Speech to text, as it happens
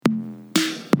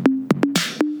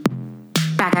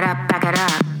Back it up, back it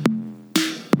up.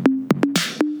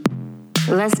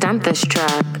 Let's dump this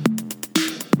truck.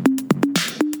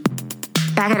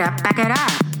 Back it up, back it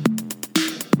up.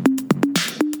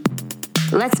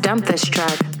 Let's dump this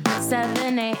truck.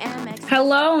 7 a.m.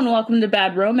 Hello and welcome to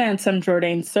Bad Romance. I'm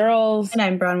Jordan Searles. And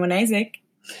I'm Bronwyn Isaac.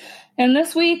 And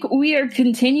this week we are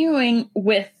continuing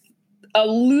with a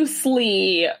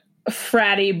loosely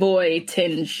fratty boy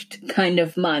tinged kind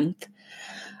of month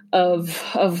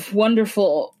of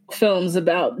wonderful films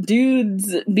about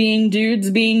dudes being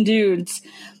dudes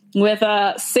with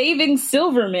Saving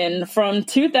Silverman from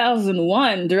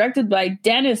 2001, directed by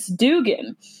Dennis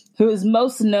Dugan, who is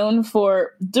most known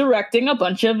for directing a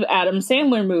bunch of Adam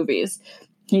Sandler movies.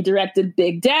 He directed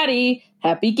Big Daddy,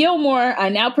 Happy Gilmore, I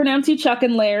Now Pronounce You Chuck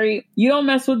and Larry, You Don't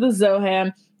Mess with the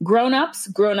Zohan, Grown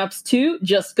Ups 2,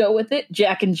 Just Go With It,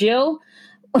 Jack and Jill.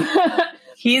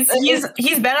 He's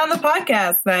been on the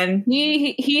podcast then.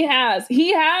 He has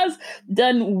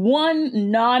done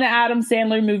one non-Adam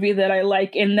Sandler movie that I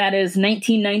like, and that is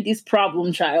 1990's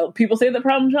Problem Child. People say that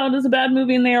Problem Child is a bad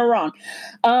movie, and they are wrong.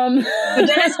 But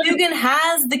Dennis Dugan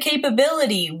has the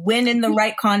capability when in the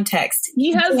right context.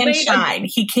 He can shine.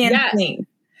 He can sing.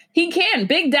 He can.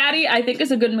 Big Daddy, I think,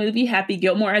 is a good movie. Happy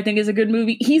Gilmore, I think, is a good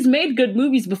movie. He's made good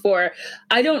movies before.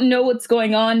 I don't know what's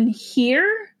going on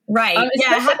here. Right.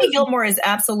 Happy Gilmore is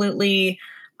absolutely,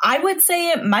 I would say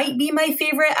it might be my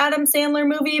favorite Adam Sandler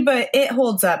movie, but it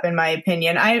holds up in my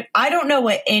opinion. I don't know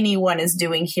what anyone is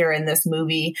doing here in this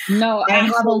movie. No, I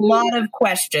have a lot of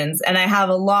questions and I have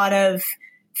a lot of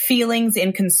feelings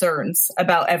and concerns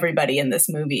about everybody in this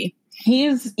movie.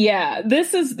 This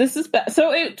is bad.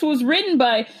 So it was written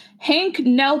by Hank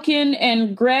Nelkin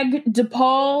and Greg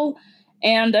DePaul.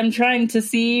 And I'm trying to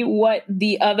see what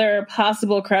the other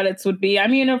possible credits would be. I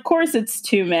mean, of course it's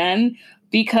two men,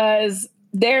 because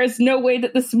there's no way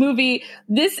that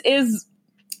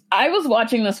I was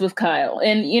watching this with Kyle,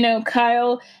 and, you know,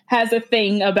 Kyle has a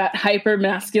thing about hyper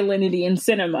masculinity in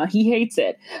cinema. He hates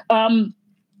it.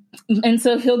 And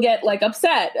so he'll get like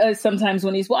upset sometimes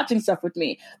when he's watching stuff with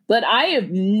me. But I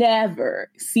have never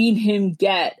seen him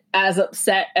get as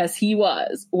upset as he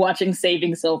was watching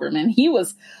Saving Silverman. He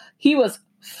was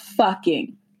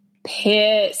fucking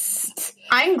pissed.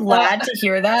 I'm glad to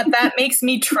hear that. That makes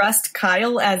me trust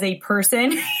Kyle as a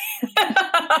person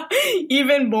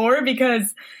even more,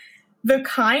 because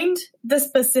the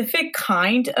specific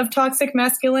kind of toxic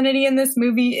masculinity in this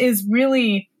movie is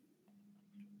really,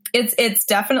 it's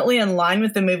definitely in line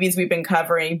with the movies we've been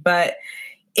covering, but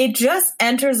it just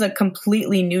enters a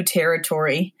completely new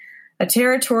territory, a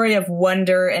territory of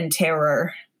wonder and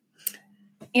terror.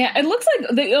 Yeah, it looks like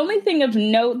the only thing of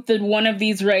note that one of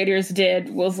these writers did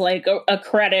was like a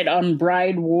credit on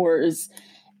Bride Wars,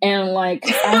 and like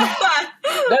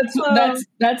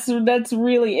that's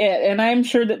really it. And I'm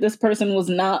sure that this person was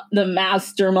not the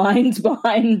mastermind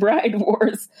behind Bride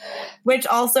Wars. Which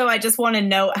also, I just want to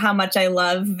note how much I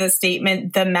love the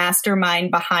statement, the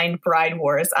mastermind behind Bride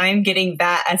Wars. I'm getting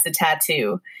that as a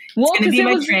tattoo. It's going to be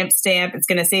my tramp stamp. It's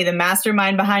going to say the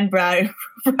mastermind behind Bride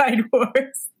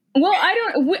Wars. Well,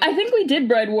 I think we did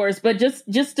Bride Wars, but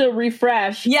just to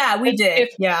refresh. Yeah, we did.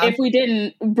 If we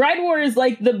didn't, Bride Wars,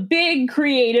 like the big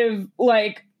creative,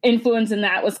 like, influence in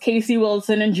that was Casey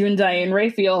Wilson and June Diane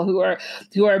Raphael, who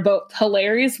are both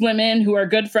hilarious women who are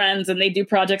good friends, and they do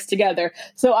projects together.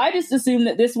 So I just assumed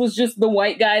that this was just the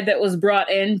white guy that was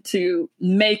brought in to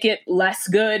make it less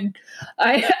good.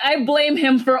 I blame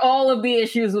him for all of the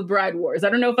issues with Bride Wars.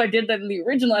 I don't know if I did that in the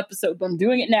original episode, but I'm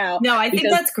doing it now. No, I think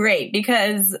that's great,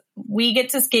 because we get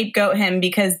to scapegoat him,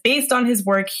 because based on his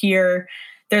work here,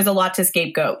 there's a lot to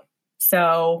scapegoat.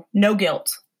 So no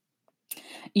guilt.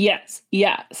 Yes,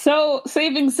 yeah. So,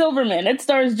 Saving Silverman, it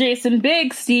stars Jason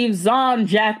Biggs, Steve Zahn,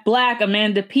 Jack Black,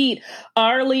 Amanda Peet,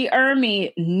 Arlie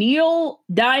Ermey, Neil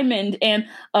Diamond, and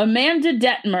Amanda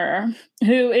Detmer,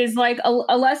 who is like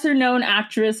a lesser known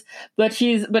actress, but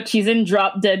she's in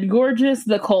Drop Dead Gorgeous,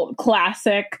 the cult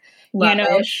classic. Love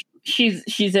it.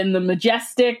 She's in The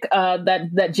Majestic,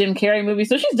 that Jim Carrey movie.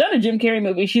 So she's done a Jim Carrey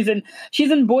movie. She's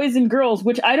in Boys and Girls,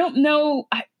 which I don't know.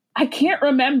 I can't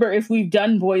remember if we've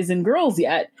done Boys and Girls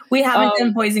yet. We haven't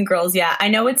done Boys and Girls yet. I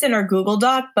know it's in our Google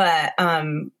Doc, but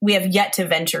we have yet to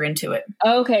venture into it.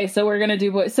 Okay, so we're going to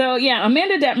do Boys. So yeah,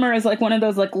 Amanda Detmer is like one of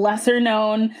those like lesser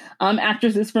known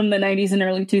actresses from the 90s and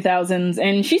early 2000s,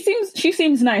 and she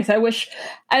seems nice. I wish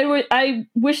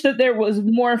that there was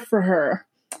more for her.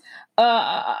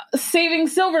 Saving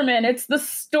Silverman, it's the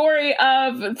story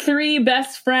of three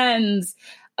best friends.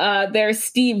 There's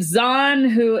Steve Zahn,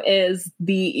 who is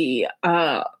the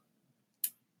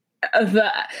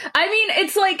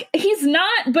It's like he's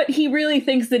not, but he really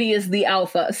thinks that he is the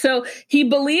alpha. So he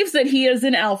believes that he is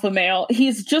an alpha male.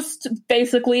 He's just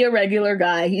basically a regular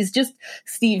guy. He's just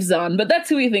Steve Zahn, but that's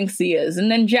who he thinks he is. And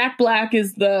then Jack Black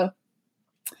is the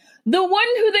one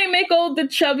who they make all the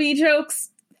chubby jokes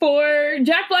for.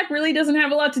 Jack Black really doesn't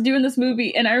have a lot to do in this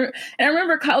movie. And I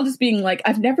remember Kyle just being like,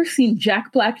 I've never seen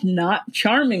Jack Black not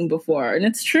charming before. And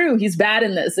it's true. He's bad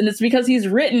in this. And it's because he's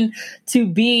written to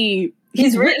be...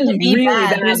 He's written to be really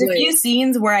bad. There's a few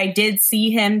scenes where I did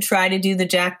see him try to do the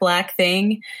Jack Black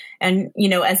thing. And, you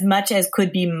know, as much as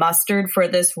could be mustered for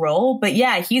this role. But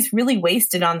yeah, he's really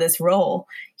wasted on this role.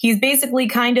 He's basically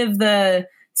kind of the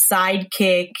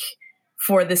sidekick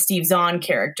for the Steve Zahn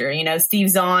character. You know, Steve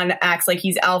Zahn acts like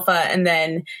he's alpha, and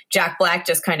then Jack Black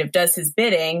just kind of does his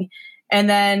bidding. And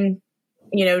then,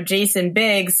 you know, Jason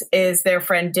Biggs is their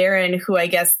friend Darren, who I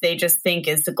guess they just think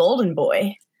is the golden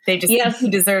boy. They just think he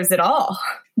deserves it all.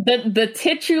 The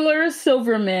titular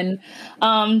Silverman,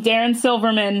 Darren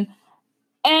Silverman.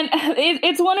 And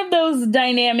it's one of those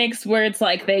dynamics where it's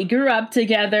like they grew up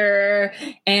together,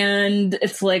 and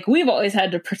it's like we've always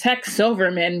had to protect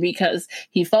Silverman because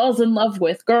he falls in love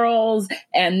with girls,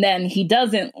 and then he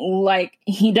doesn't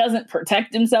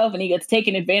protect himself, and he gets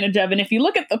taken advantage of. And if you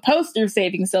look at the poster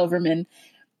Saving Silverman,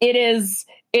 it's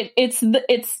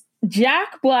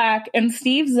Jack Black and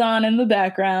Steve Zahn in the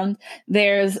background.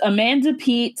 There's Amanda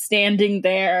Peet standing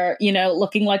there, you know,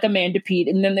 looking like Amanda Peet,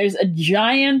 and then there's a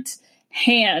giant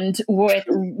hand with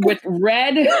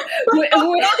red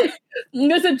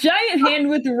there's a giant hand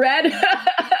with red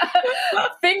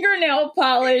fingernail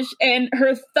polish, and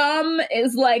her thumb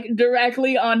is like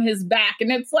directly on his back, and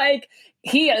it's like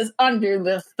he is under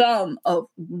the thumb of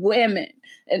women,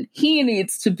 and he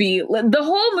needs to be. The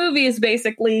whole movie is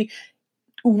basically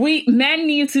men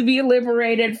need to be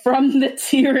liberated from the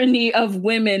tyranny of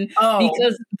women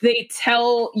because they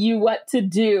tell you what to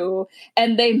do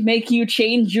and they make you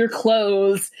change your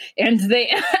clothes, and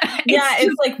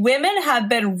it's like women have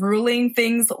been ruling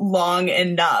things long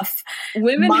enough.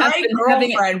 My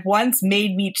girlfriend once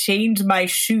made me change my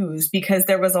shoes because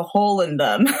there was a hole in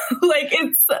them.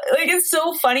 It's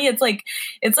so funny. It's like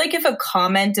if a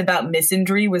comment about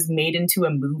misandry was made into a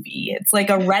movie. It's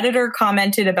like a Redditor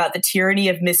commented about the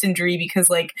tyranny of misandry because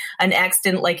like an ex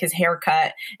didn't like his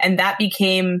haircut, and that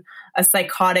became a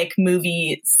psychotic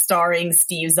movie starring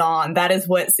Steve Zahn. That is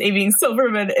what Saving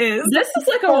Silverman is. This is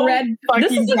like a red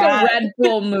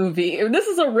pill movie. This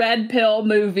is a red pill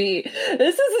movie.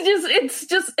 This is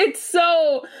it's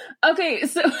so okay.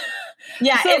 So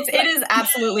yeah, it is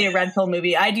absolutely a red pill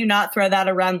movie. I do not throw that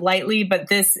around lightly, but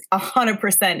this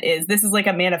 100% is. This is like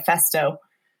a manifesto.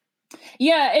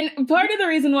 Yeah, and part of the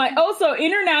reason why, also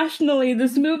internationally,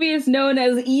 this movie is known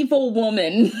as Evil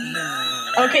Woman.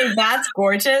 Okay, that's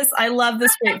gorgeous. I love the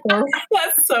straightforward.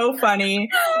 That's so funny.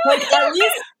 Like at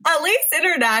least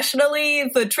internationally,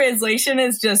 the translation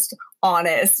is just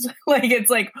honest. Like it's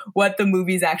like what the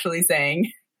movie's actually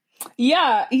saying.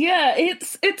 Yeah,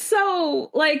 it's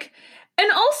so like. And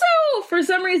also, for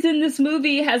some reason, this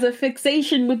movie has a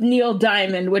fixation with Neil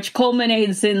Diamond, which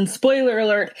culminates in, spoiler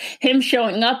alert, him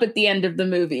showing up at the end of the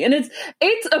movie. And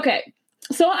it's okay.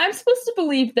 So I'm supposed to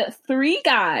believe that 3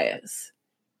 guys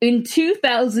in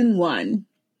 2001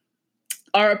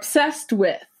 are obsessed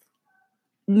with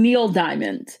Neil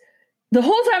Diamond. The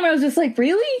whole time I was just like,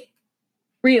 really?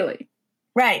 Really?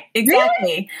 Right, exactly.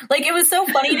 Really? Like, it was so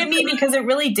funny to me because it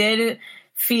really did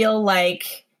feel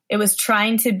like it was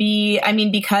trying to be, I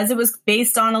mean, because it was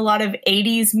based on a lot of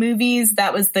 80s movies,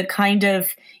 that was the kind of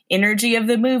energy of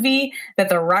the movie, that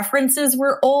the references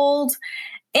were old.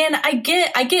 And I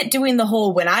get doing the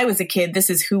whole, when I was a kid, this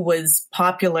is who was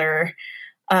popular.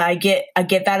 I get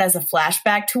that as a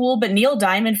flashback tool, but Neil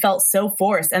Diamond felt so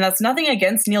forced. And that's nothing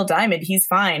against Neil Diamond. He's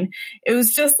fine. It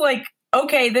was just like,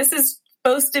 okay, this is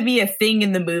supposed to be a thing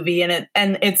in the movie and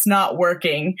it's not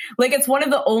working. Like it's one of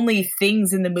the only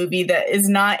things in the movie that is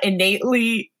not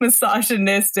innately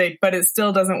misogynistic, but it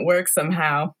still doesn't work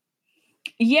somehow.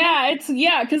 Yeah,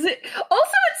 because it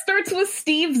starts with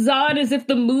Steve Zahn as if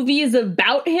the movie is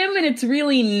about him, and it's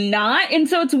really not. And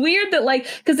so it's weird that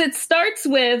because it starts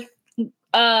with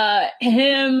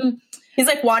him. He's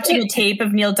like watching a tape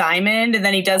of Neil Diamond, and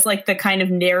then he does like the kind of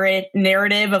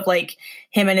narrative of like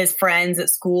him and his friends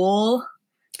at school.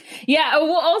 Yeah,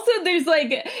 well, also there's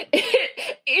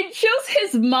it shows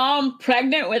his mom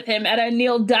pregnant with him at a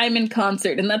Neil Diamond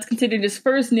concert, and that's considered his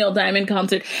first Neil Diamond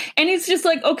concert. And he's just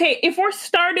like, okay, if we're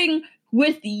starting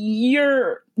with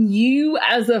you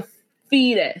as a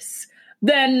fetus,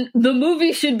 then the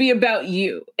movie should be about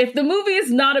you. If the movie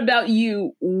is not about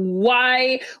you,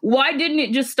 why didn't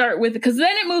it just start with, because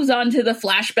then it moves on to the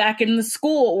flashback in the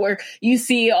school where you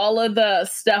see all of the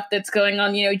stuff that's going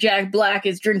on. You know, Jack Black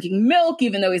is drinking milk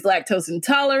even though he's lactose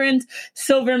intolerant.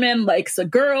 Silverman likes a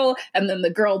girl, and then the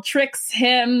girl tricks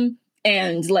him,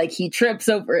 and like he trips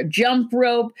over a jump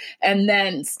rope, and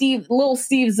then little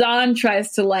Steve Zahn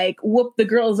tries to like whoop the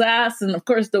girl's ass, and of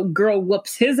course the girl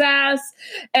whoops his ass,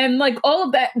 and like all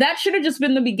of that should have just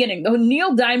been the beginning. The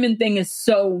Neil Diamond thing is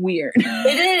so weird.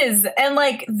 It is. And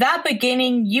like that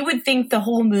beginning, you would think the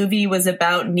whole movie was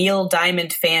about Neil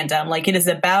Diamond fandom. Like it is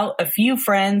about a few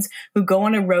friends who go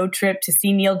on a road trip to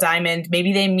see Neil Diamond.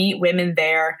 Maybe they meet women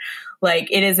there. Like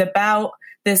it is about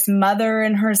this mother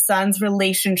and her son's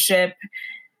relationship,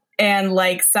 and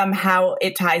like somehow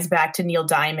it ties back to Neil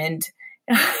Diamond.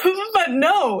 But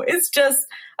no, it's just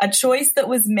a choice that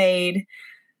was made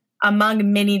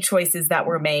among many choices that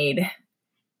were made,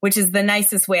 which is the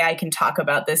nicest way I can talk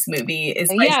about this movie, is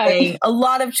by saying a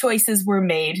lot of choices were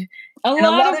made. A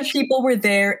lot of people were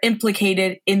there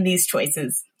implicated in these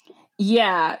choices.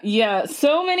 Yeah.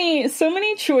 So many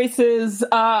choices.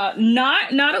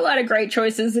 Not a lot of great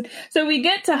choices. So we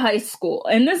get to high school,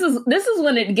 and this is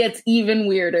when it gets even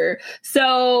weirder.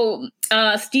 So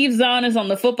Steve Zahn is on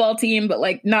the football team, but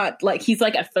like not like he's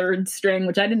like a third string,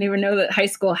 which I didn't even know that high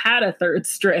school had a third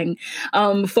string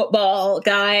football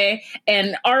guy.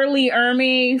 And Arlie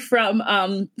Ermy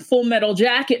from Full Metal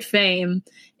Jacket fame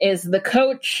is the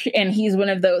coach, and he's one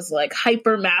of those like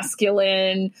hyper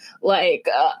masculine, like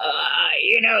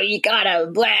you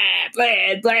gotta blah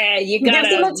blah blah. You gotta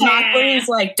gives him a talk where he's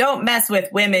like, "Don't mess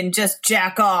with women, just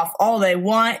jack off. All they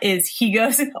want is,"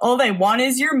 "all they want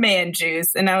is your man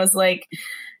juice." And I was like,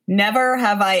 never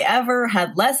have I ever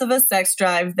had less of a sex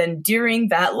drive than during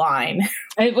that line.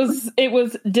 It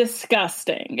was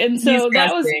disgusting. And so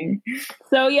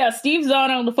Steve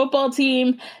Zahn on the football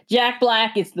team, Jack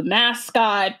Black is the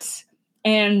mascot,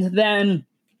 and then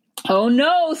oh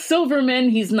no, Silverman,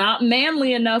 he's not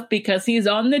manly enough because he's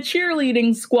on the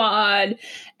cheerleading squad.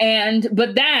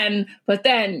 But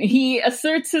then he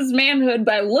asserts his manhood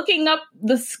by looking up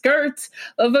the skirt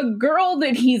of a girl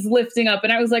that he's lifting up.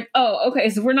 And I was like, oh, okay,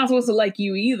 so we're not supposed to like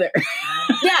you either.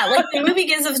 Yeah, like the movie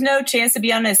gives us no chance to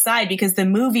be on his side because the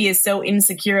movie is so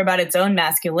insecure about its own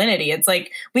masculinity. It's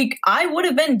like, I would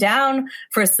have been down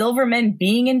for Silverman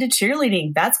being into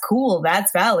cheerleading. That's cool.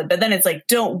 That's valid. But then it's like,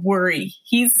 don't worry.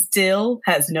 He still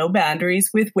has no boundaries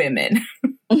with women.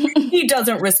 He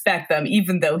doesn't respect them,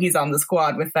 even though he's on the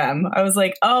squad with them. I was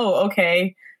like, oh,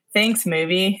 okay. Thanks,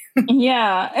 movie.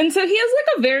 Yeah. And so he has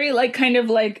like a very like kind of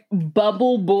like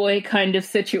bubble boy kind of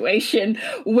situation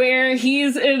where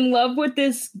he's in love with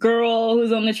this girl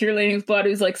who's on the cheerleading squad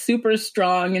who's like super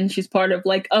strong, and she's part of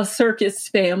like a circus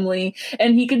family,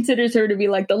 and he considers her to be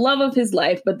like the love of his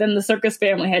life. But then the circus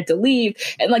family had to leave,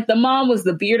 and like the mom was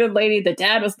the bearded lady, the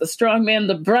dad was the strong man,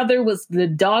 the brother was the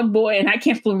dog boy, and I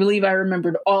can't believe I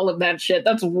remembered all of that shit.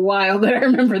 That's wild that I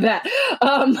remember that.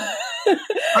 I'm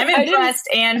impressed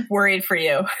and worried for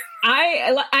you.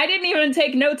 I didn't even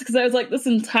take notes because I was like, this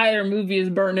entire movie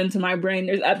is burned into my brain.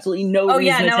 There's absolutely no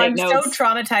reason to take notes. I'm so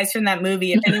traumatized from that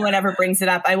movie. If anyone ever brings it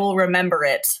up, I will remember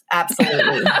it.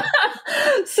 Absolutely.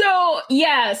 So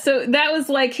that was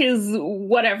like his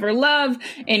whatever love,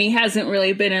 and he hasn't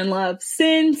really been in love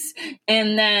since.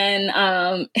 And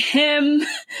then him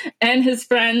and his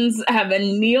friends have a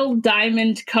Neil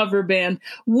Diamond cover band.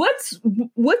 What's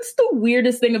the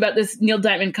weirdest thing about this Neil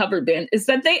Diamond cover band is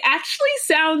that they actually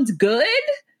sound good.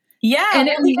 Yeah, and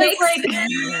it makes like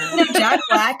Jack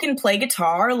Black can play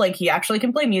guitar, like he actually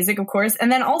can play music, of course, and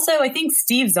then also I think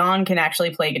Steve Zahn can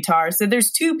actually play guitar. So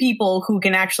there's two people who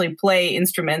can actually play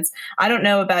instruments. I don't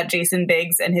know about Jason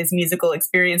Biggs and his musical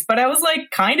experience, but I was like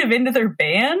kind of into their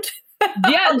band.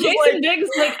 Yeah, Jason Biggs,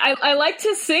 like I liked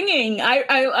his singing.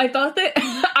 I thought that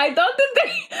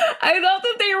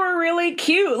they were really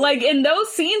cute. Like, and those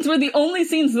scenes were the only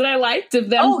scenes that I liked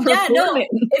of them performing.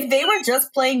 If they were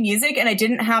just playing music and I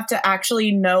didn't have to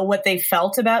actually know what they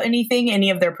felt about anything,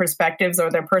 any of their perspectives or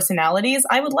their personalities,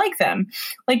 I would like them.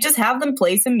 Like, just have them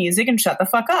play some music and shut the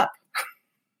fuck up.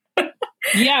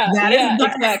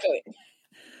 Exactly.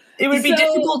 It would be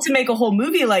difficult to make a whole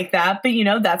movie like that, but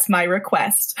that's my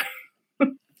request.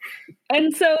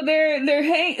 And so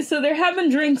they're having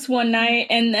drinks one night,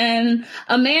 and then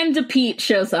Amanda Peet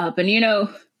shows up, and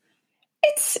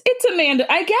it's Amanda.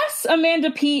 I guess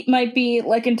Amanda Peet might be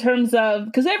like in terms of,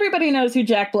 because everybody knows who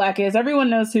Jack Black is, everyone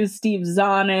knows who Steve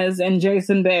Zahn is and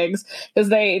Jason Biggs, because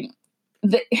they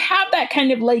have that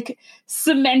kind of like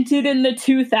cemented in the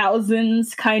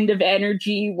 2000s kind of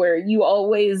energy where you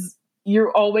always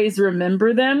you always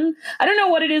remember them. I don't know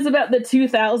what it is about the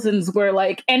 2000s where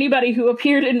like anybody who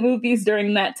appeared in movies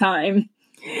during that time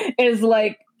is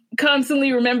like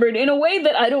constantly remembered in a way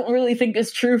that I don't really think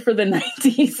is true for the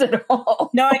 90s at all.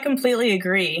 No, I completely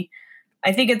agree.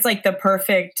 I think it's like the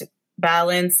perfect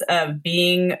balance of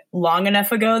being long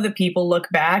enough ago that people look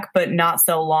back, but not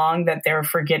so long that they're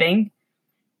forgetting.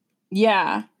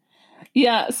 Yeah.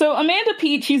 Yeah. So Amanda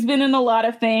Peet, she's been in a lot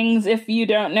of things. If you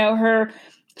don't know her,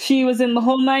 she was in The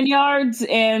Whole 9 Yards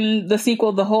and the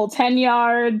sequel, The Whole 10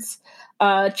 Yards.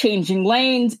 Changing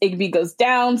Lanes, Igby Goes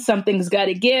Down, Something's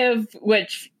Gotta Give,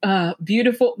 which the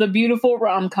beautiful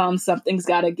rom-com Something's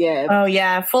Gotta Give. Oh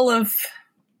yeah, full of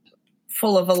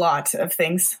a lot of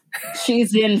things.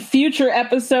 She's in a future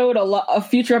episode of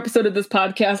this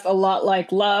podcast, A Lot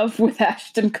Like Love, with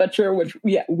Ashton Kutcher, which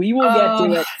we will get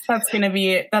to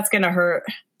it. That's gonna hurt.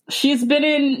 She's been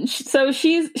in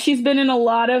a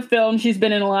lot of films. She's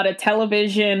been in a lot of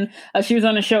television. She was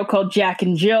on a show called Jack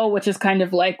and Jill, which is kind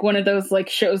of like one of those like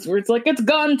shows where it's like it's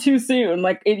gone too soon.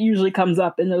 Like it usually comes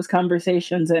up in those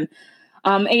conversations. And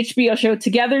HBO show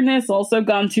Togetherness, also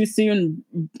gone too soon.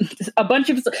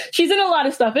 She's in a lot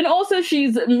of stuff, and also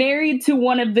she's married to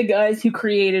one of the guys who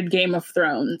created Game of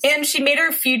Thrones. And she made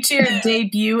her future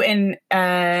debut in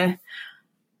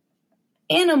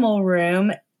Animal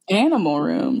Room.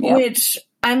 Yep. Which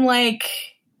I'm like,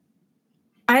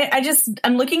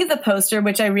 I'm looking at the poster,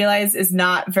 which I realize is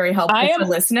not very helpful for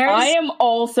listeners. I am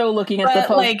also looking at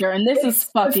the poster, and this is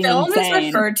fucking insane. The film is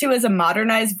referred to as a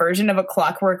modernized version of A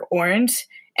Clockwork Orange,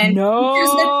 and features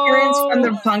an appearance from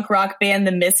the punk rock band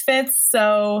The Misfits.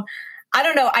 So I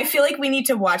don't know. I feel like we need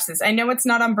to watch this. I know it's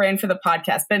not on brand for the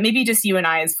podcast, but maybe just you and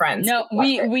I as friends. No,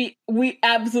 we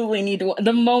absolutely need to.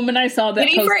 The moment I saw that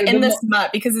maybe poster, we're in this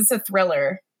mutt because it's a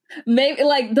thriller. Maybe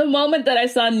like the moment that I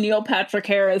saw Neil Patrick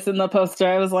Harris in the poster,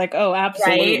 I was like, "Oh,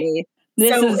 absolutely!"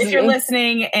 Right? If you're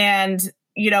listening, and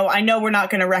I know we're not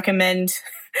going to recommend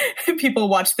people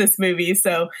watch this movie,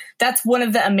 so that's one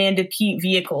of the Amanda Peet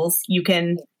vehicles you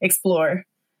can explore.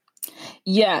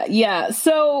 Yeah.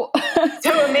 So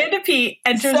Amanda Peet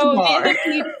enters the bar.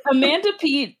 Amanda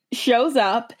Peet shows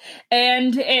up,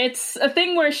 and it's a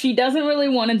thing where she doesn't really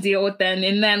want to deal with them,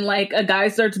 and then like a guy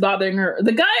starts bothering her.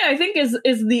 The guy I think is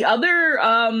the other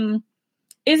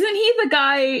isn't he the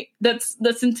guy that's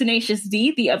in Tenacious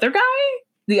D? The other guy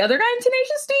in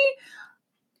Tenacious D?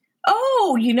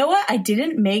 Oh, you know what? I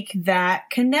didn't make that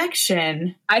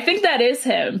connection. I think that is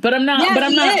him, but I'm not. But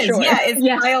I'm not sure. Yeah,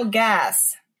 it's Kyle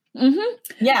Gass. Mm-hmm.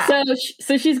 Yeah.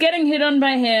 So she's getting hit on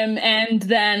by him, and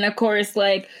then of course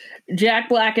like Jack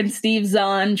Black and Steve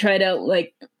Zahn try to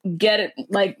like get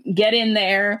in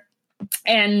there,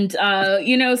 and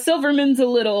Silverman's a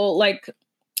little like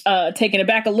taken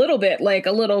aback a little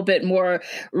bit more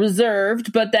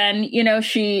reserved, but then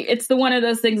it's the one of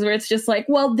those things where it's just like,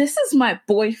 well, this is my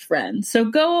boyfriend, so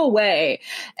go away,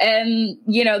 and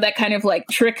that kind of like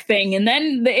trick thing, and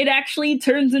then it actually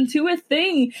turns into a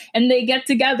thing, and they get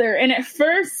together, and at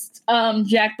first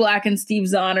Jack Black and Steve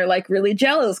Zahn are like really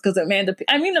jealous because Amanda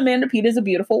Peet is a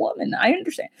beautiful woman. I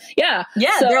understand. Yeah.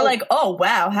 So, they're like, oh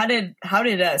wow, how did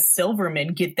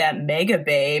Silverman get that mega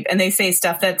babe? And they say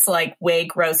stuff that's like way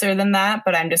grosser than that,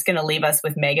 but I'm just gonna leave us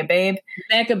with mega babe.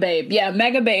 Mega babe, yeah,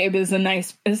 mega babe is a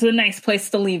nice place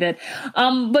to leave it.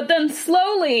 But then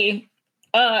slowly,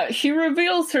 she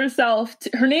reveals herself.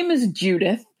 Her name is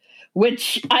Judith,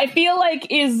 which I feel like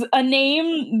is a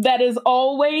name that is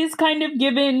always kind of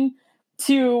given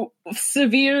to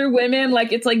severe women.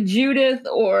 Like it's like Judith,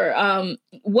 or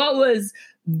what was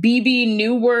BB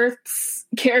Newworth's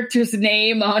character's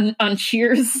name on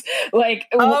Cheers? Like,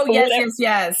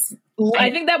 yes. I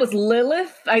think that was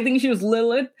Lilith. I think she was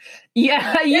Lilith.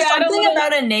 Yeah. There's something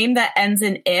about a name that ends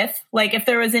in if. Like if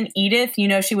there was an Edith,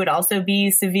 she would also be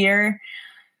severe.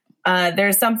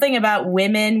 There's something about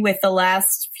women with the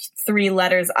last 3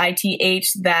 letters ITH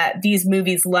that these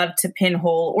movies love to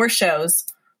pinhole, or shows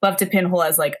love to pinhole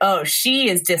as like, oh, she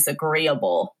is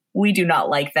disagreeable. We do not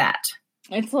like that.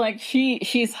 It's like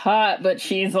she's hot, but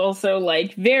she's also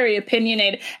like very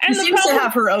opinionated. And she seems to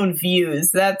have her own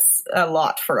views. That's a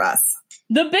lot for us.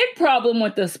 The big problem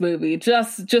with this movie,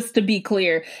 just to be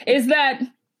clear, is that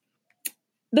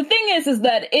the thing is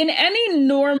that in any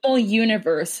normal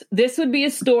universe, this would be a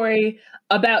story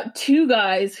about 2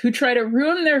 guys who try to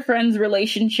ruin their friend's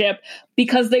relationship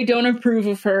because they don't approve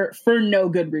of her for no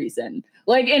good reason.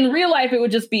 Like in real life, it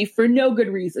would just be for no good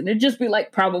reason. It'd just be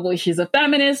like, probably she's a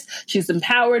feminist, she's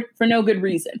empowered for no good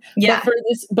reason. Yeah.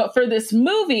 But for this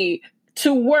movie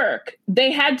to work,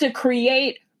 they had to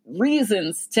create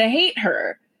reasons to hate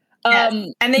her. Yes.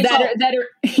 And they that are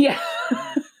yeah.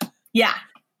 Yeah.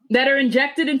 that are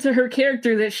injected into her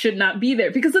character that should not be there.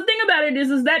 Because the thing about it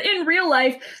is that in real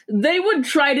life, they would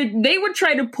try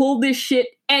to pull this shit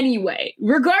anyway,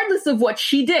 regardless of what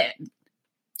she did.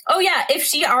 Oh yeah, if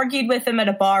she argued with them at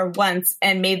a bar once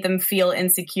and made them feel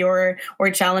insecure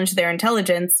or challenged their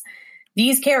intelligence,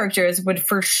 these characters would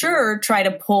for sure try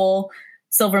to pull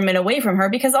Silverman away from her,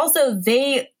 because also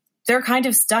they're kind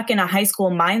of stuck in a high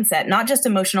school mindset, not just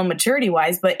emotional maturity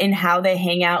wise, but in how they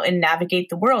hang out and navigate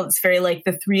the world. It's very like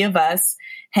the three of us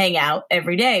hang out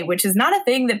every day, which is not a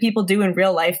thing that people do in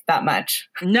real life that much.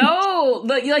 No,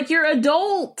 but like you're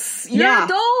adults. You're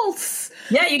adults.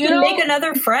 Yeah, you can make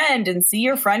another friend and see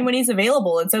your friend when he's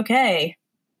available. It's okay.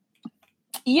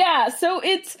 Yeah, so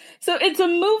it's a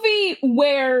movie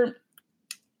where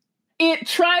it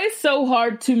tries so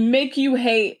hard to make you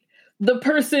hate the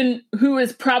person who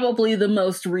is probably the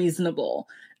most reasonable.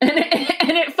 And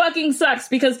it fucking sucks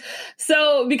because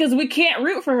we can't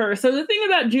root for her. So the thing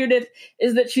about Judith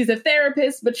is that she's a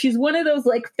therapist, but she's one of those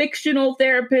like fictional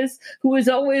therapists who is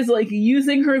always like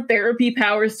using her therapy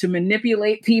powers to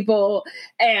manipulate people,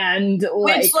 and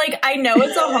which I know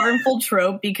it's a harmful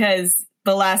trope, because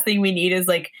the last thing we need is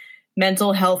like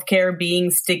mental health care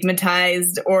being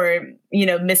stigmatized or,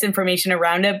 misinformation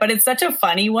around it. But it's such a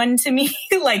funny one to me,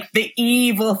 like the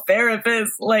evil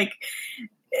therapist, like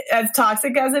as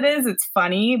toxic as it is, it's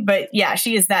funny. But yeah,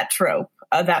 she is that trope,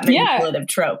 that manipulative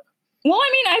trope. Well, I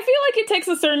mean, I feel like it takes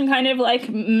a certain kind of like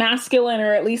masculine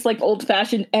or at least like old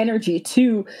fashioned energy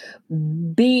to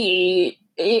be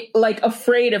like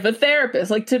afraid of a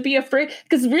therapist, like to be afraid,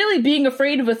 because really being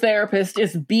afraid of a therapist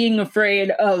is being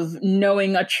afraid of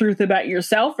knowing a truth about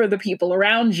yourself or the people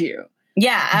around you.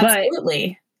 Yeah,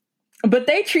 absolutely. But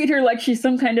they treat her like she's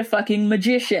some kind of fucking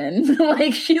magician.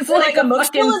 Like she's like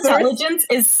emotional intelligence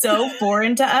is so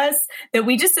foreign to us that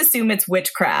we just assume it's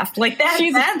witchcraft. Like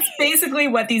that's basically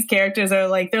what these characters are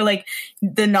like. They're like,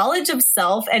 the knowledge of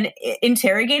self and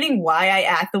interrogating why I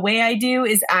act the way I do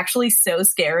is actually so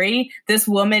scary. This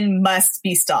woman must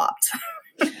be stopped.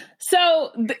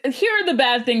 So here are the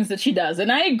bad things that she does,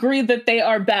 and I agree that they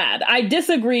are bad. I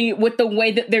disagree with the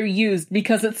way that they're used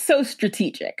because it's so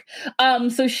strategic.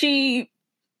 So she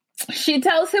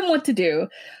tells him what to do.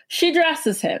 She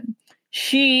dresses him.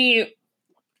 She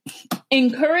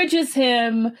encourages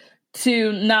him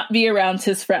to not be around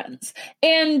his friends.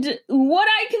 And what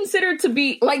I consider to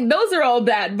be, like, those are all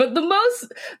bad, but the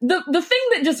thing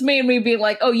that just made me be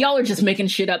like, oh, y'all are just making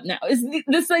shit up now, is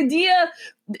this idea,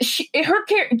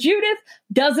 Judith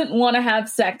doesn't want to have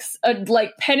sex,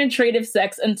 like penetrative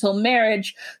sex until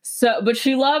marriage, but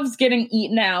she loves getting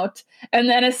eaten out. And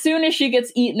then as soon as she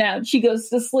gets eaten out, she goes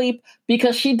to sleep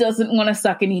because she doesn't want to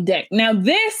suck any dick. Now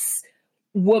this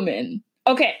woman,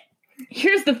 okay,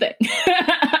 here's the thing.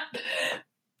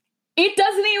 It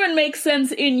doesn't even make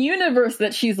sense in universe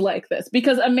that she's like this,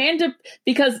 because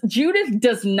Judith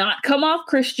does not come off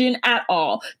Christian at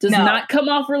all, does not come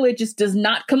off religious, does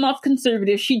not come off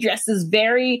conservative. She dresses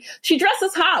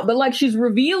hot, but like she's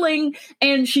revealing,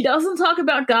 and she doesn't talk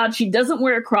about God. She doesn't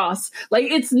wear a cross. Like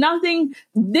it's nothing.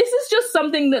 This is just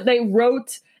something that they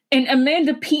wrote. And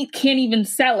Amanda Peet can't even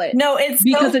sell it. No, it's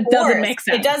because it doesn't make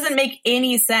sense. It doesn't make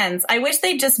any sense. I wish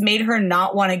they just made her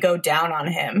not want to go down on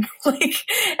him,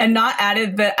 and not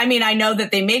added I know that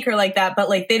they make her like that, but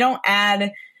like they don't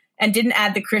add and didn't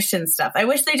add the Christian stuff. I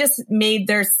wish they just made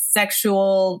their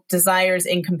sexual desires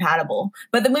incompatible.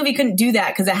 But the movie couldn't do that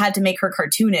because it had to make her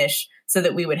cartoonish so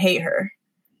that we would hate her.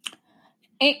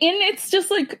 And it's just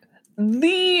like,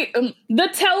 the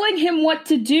telling him what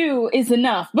to do is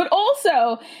enough. But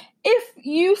also, if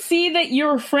you see that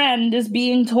your friend is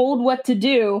being told what to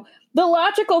do, the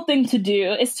logical thing to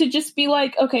do is to just be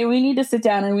like, okay, we need to sit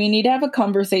down and we need to have a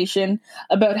conversation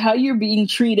about how you're being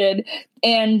treated.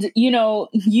 And,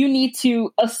 you need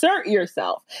to assert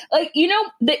yourself. Like,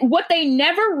 what they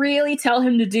never really tell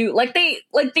him to do, I think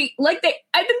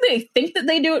they think that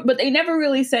they do it, but they never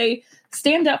really say,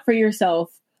 stand up for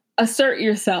yourself. Assert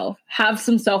yourself, have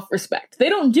some self-respect. They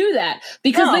don't do that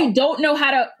because they don't know how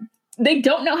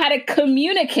to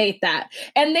communicate that.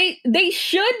 And they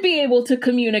should be able to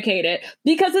communicate it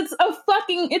because it's a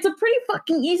pretty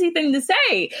fucking easy thing to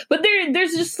say. But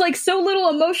there's just like so little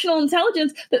emotional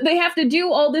intelligence that they have to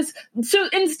do all this. So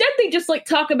instead they just like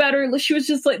talk about her. She was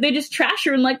just like, they just trash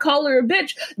her and like call her a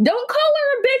bitch. Don't call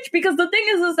her a bitch, because the thing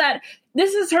is that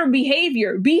this is her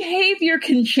behavior. Behavior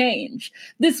can change.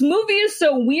 This movie is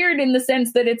so weird in the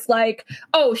sense that it's like,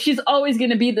 oh, she's always going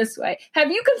to be this way. Have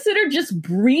you considered just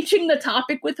breaching the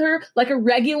topic with her like a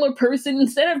regular person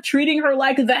instead of treating her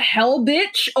like the hell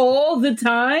bitch all the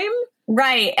time?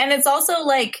 Right. And it's also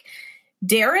like,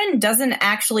 Darren doesn't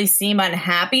actually seem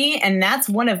unhappy, and that's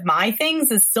one of my things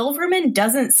is Silverman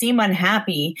doesn't seem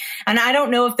unhappy. And I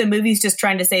don't know if the movie's just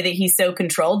trying to say that he's so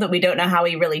controlled that we don't know how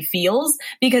he really feels,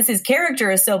 because his character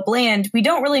is so bland, we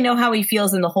don't really know how he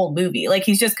feels in the whole movie. Like,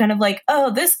 he's just kind of like,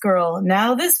 oh, this girl,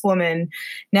 now this woman,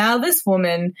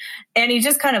 and he's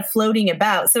just kind of floating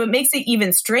about. So it makes it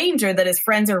even stranger that his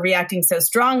friends are reacting so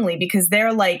strongly, because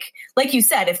they're like you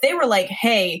said, if they were like,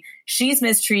 hey, she's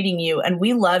mistreating you and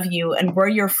we love you and we're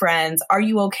your friends. Are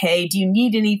you okay? Do you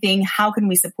need anything? How can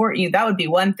we support you? That would be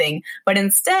one thing. But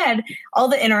instead, all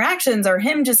the interactions are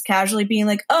him just casually being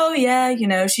like, oh yeah, you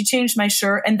know, she changed my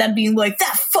shirt, and then being like,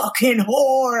 that fucking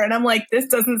whore. And I'm like, this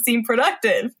doesn't seem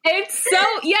productive. It's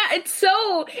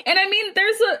so, and I mean,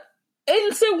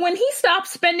 and so when he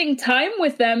stops spending time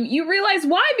with them, you realize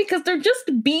why, because they're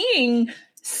just being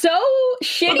so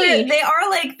shitty. Well,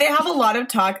 they have a lot of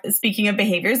speaking of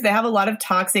behaviors, they have a lot of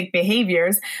toxic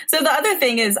behaviors. So the other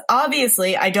thing is,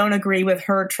 obviously, I don't agree with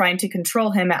her trying to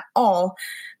control him at all.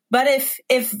 But if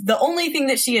the only thing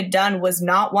that she had done was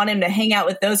not want him to hang out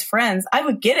with those friends, I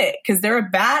would get it, because they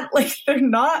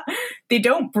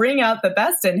don't bring out the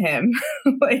best in him.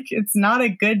 Like, it's not a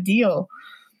good deal.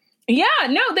 Yeah,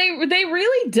 no, they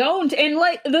really don't. And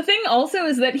like, the thing also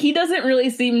is that he doesn't really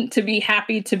seem to be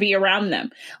happy to be around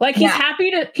them. Like, he's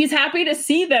happy to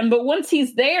see them, but once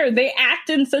he's there, they act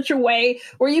in such a way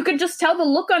where you could just tell the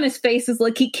look on his face is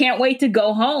like he can't wait to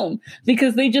go home,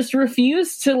 because they just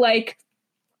refuse to like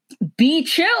be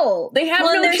chill. They have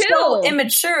no chill. So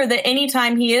immature that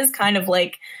anytime he is kind of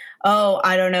like, oh,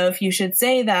 I don't know if you should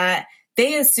say that,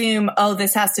 they assume, oh,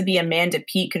 this has to be Amanda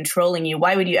Peet controlling you.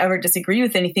 Why would you ever disagree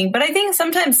with anything? But I think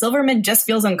sometimes Silverman just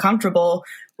feels uncomfortable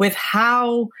with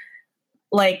how,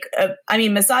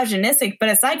 misogynistic, but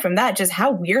aside from that, just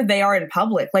how weird they are in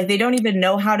public. Like, they don't even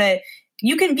know how to,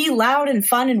 you can be loud and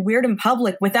fun and weird in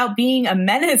public without being a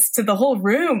menace to the whole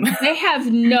room. They have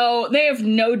no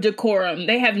decorum.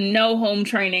 They have no home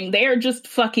training. They're just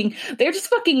fucking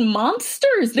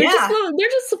monsters. They're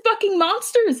just fucking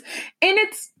monsters.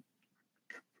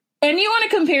 And you want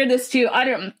to compare this to,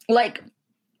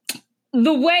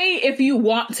 the way, if you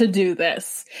want to do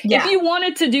this, if you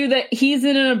wanted to do that, he's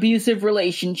in an abusive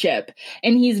relationship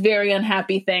and he's very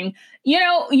unhappy thing. You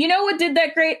know what did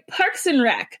that great? Parks and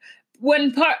Rec.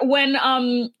 When one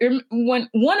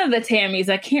of the Tammys,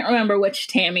 I can't remember which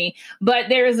Tammy, but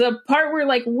there's a part where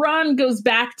like Ron goes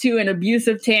back to an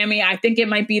abusive Tammy. I think it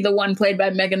might be the one played by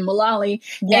Megan Mullally.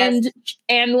 Yes.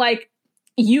 And like,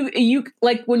 you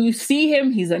like, when you see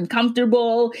him, he's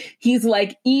uncomfortable. He's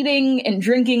like eating and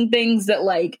drinking things that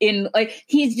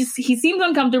he seems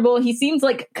uncomfortable. He seems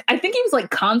like, I think he was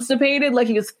like constipated, like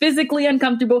he was physically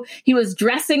uncomfortable. He was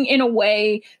dressing in a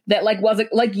way that like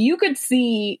wasn't like, you could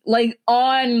see like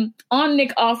on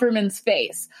Nick Offerman's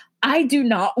face, I do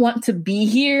not want to be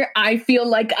here. I feel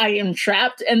like I am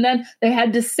trapped. And then they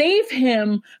had to save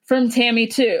him from Tammy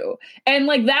too. And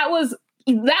like, that was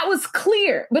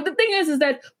clear. But the thing is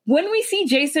that when we see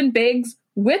Jason Biggs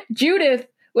with Judith,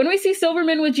 when we see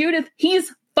Silverman with Judith,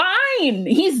 he's fine.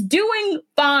 He's doing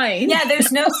fine. Yeah,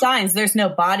 there's no signs. There's no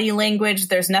body language.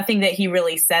 There's nothing that he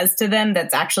really says to them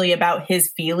that's actually about his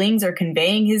feelings or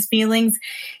conveying his feelings.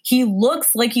 He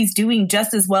looks like he's doing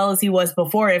just as well as he was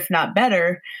before, if not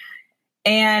better.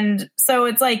 And so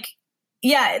it's like,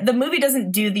 yeah, the movie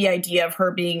doesn't do the idea of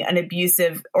her being an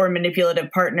abusive or manipulative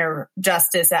partner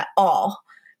justice at all,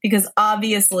 because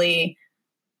obviously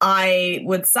I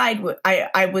would side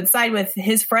with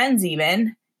his friends,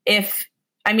 even if,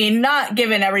 I mean, not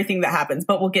given everything that happens,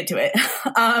 but we'll get to it.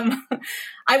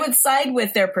 I would side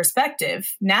with their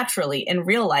perspective naturally in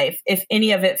real life if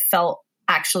any of it felt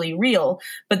actually real.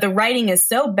 But the writing is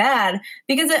so bad,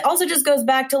 because it also just goes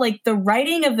back to like the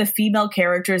writing of the female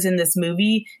characters in this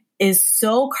movie is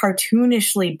so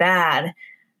cartoonishly bad.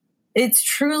 It's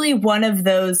truly one of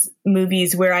those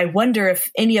movies where I wonder if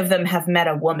any of them have met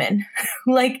a woman.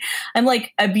 I'm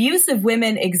like, abusive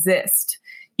women exist.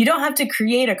 You don't have to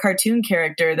create a cartoon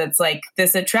character that's like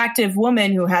this attractive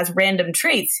woman who has random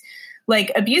traits.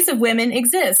 Like, abusive women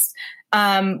exist.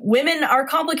 Women are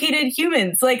complicated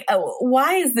humans. Like,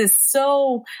 why is this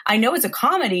so? I know it's a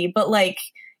comedy, but like,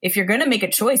 if you're going to make a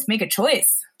choice, make a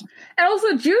choice. And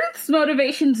also, Judith's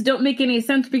motivations don't make any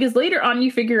sense, because later on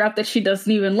you figure out that she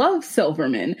doesn't even love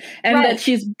Silverman, and that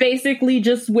she's basically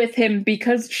just with him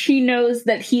because she knows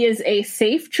that he is a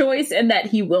safe choice and that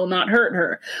he will not hurt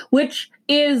her. Which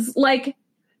is like,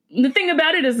 the thing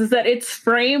about it is that it's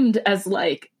framed as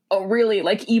like a really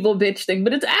like evil bitch thing,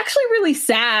 but it's actually really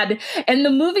sad, and the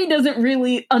movie doesn't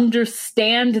really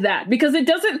understand that, because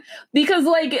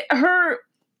like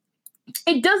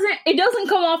it doesn't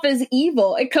come off as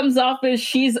evil. It comes off as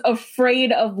she's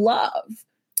afraid of love.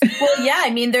 Well, yeah,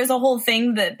 I mean, there's a whole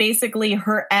thing that basically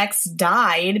her ex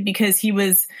died because he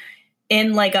was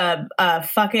in like a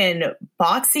fucking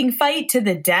boxing fight to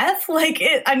the death. Like,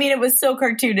 it was so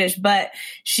cartoonish, but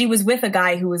she was with a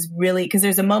guy who was really, because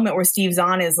there's a moment where Steve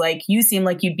Zahn is like, you seem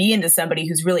like you'd be into somebody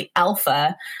who's really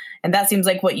alpha. And that seems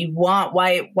like what you want.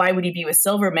 Why would he be with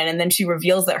Silverman? And then she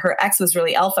reveals that her ex was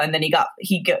really alpha, and then he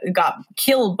got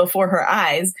killed before her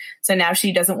eyes. So now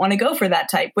she doesn't want to go for that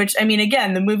type, which, I mean,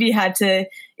 again, the movie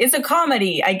it's a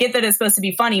comedy. I get that it's supposed to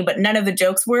be funny, but none of the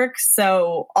jokes work.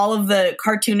 So all of the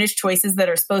cartoonish choices that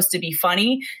are supposed to be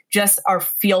funny just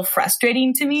feel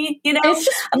frustrating to me, you know? It's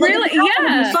just really,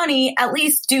 be funny, at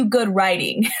least do good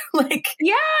writing. Like,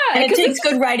 yeah. And it takes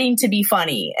good writing to be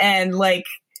funny. And like,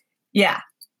 yeah.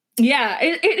 Yeah,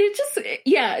 it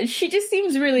just, she just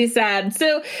seems really sad.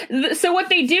 So what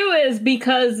they do is,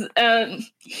 because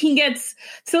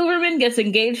Silverman gets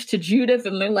engaged to Judith,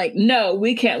 and they're like, no,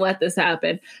 we can't let this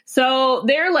happen. So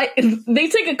they're like, they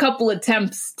take a couple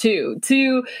attempts to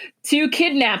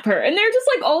kidnap her, and they're just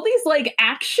like all these like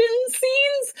action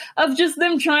scenes of just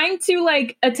them trying to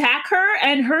like attack her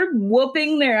and her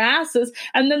whooping their asses,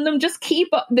 and then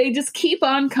they just keep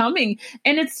on coming.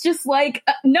 And it's just like,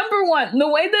 number one, the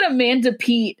way that Amanda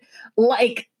Peet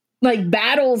like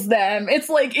battles them, it's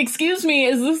like, excuse me,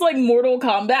 is this like Mortal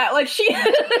Kombat? Like she's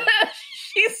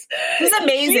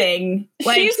amazing.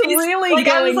 She's really like,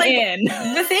 going in.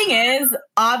 The thing is,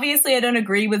 obviously I don't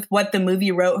agree with what the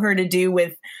movie wrote her to do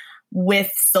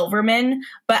with Silverman,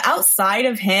 but outside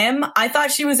of him, I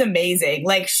thought she was amazing.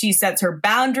 Like, she sets her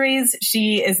boundaries.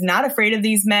 She is not afraid of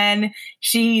these men.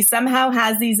 She somehow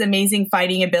has these amazing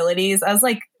fighting abilities. I was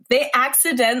like, they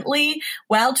accidentally,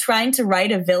 while trying to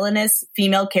write a villainous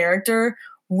female character,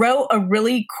 wrote a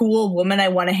really cool woman I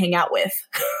want to hang out with.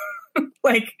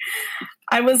 Like,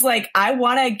 I was like, I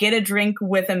want to get a drink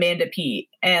with Amanda Peet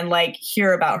and like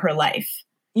hear about her life.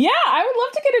 Yeah, I would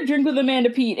love to get a drink with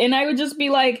Amanda Peet, and I would just be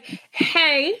like,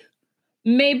 hey,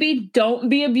 maybe don't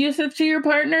be abusive to your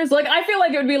partners. Like, I feel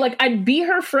like it would be like, I'd be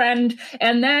her friend,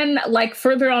 and then like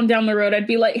further on down the road, I'd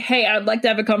be like, hey, I'd like to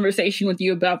have a conversation with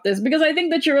you about this, because I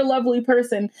think that you're a lovely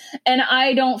person, and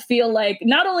I don't feel like,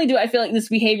 not only do I feel like this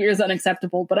behavior is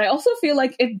unacceptable, but I also feel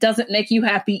like it doesn't make you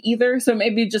happy either, so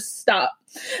maybe just stop.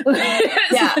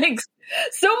 Yeah. Like,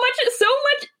 so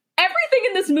much everything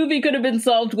in this movie could have been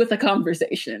solved with a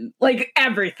conversation. Like,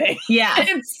 everything. Yeah.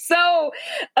 It's so,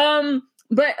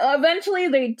 but eventually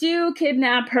they do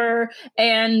kidnap her,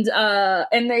 and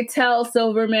they tell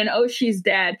Silverman, oh, she's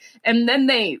dead. And then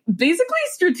they basically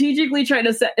strategically try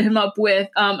to set him up with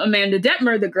Amanda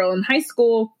Detmer, the girl in high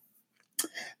school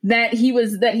that he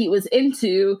was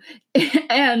into,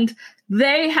 and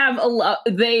they have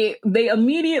they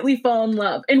immediately fall in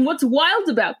love. And what's wild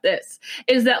about this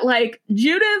is that like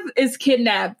Judith is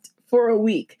kidnapped for a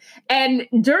week, and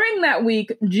during that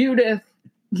week, Judith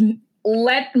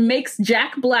makes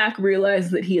Jack Black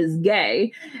realize that he is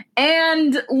gay,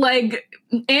 and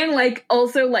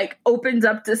also like opens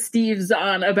up to Steve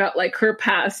Zahn about like her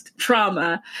past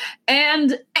trauma,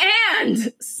 and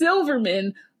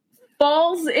Silverman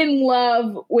falls in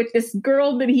love with this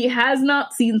girl that he has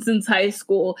not seen since high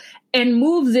school and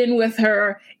moves in with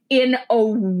her in a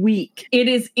week. It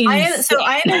is insane.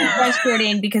 I am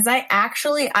frustrating because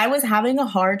I was having a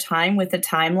hard time with the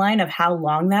timeline of how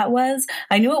long that was.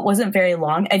 I knew it wasn't very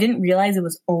long. I didn't realize it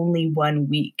was only 1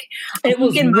 week. It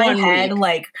was in my 1 head, week.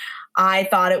 like I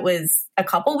thought it was a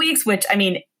couple weeks, which I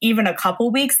mean, even a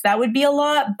couple weeks, that would be a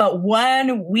lot, but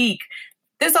 1 week.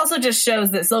 This also just shows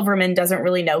that Silverman doesn't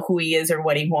really know who he is or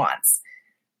what he wants.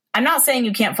 I'm not saying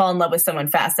you can't fall in love with someone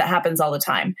fast. That happens all the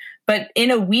time. But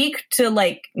in a week to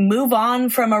like move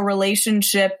on from a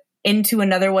relationship into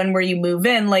another one where you move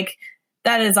in, like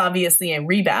that is obviously a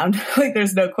rebound. Like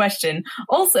there's no question.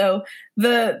 Also,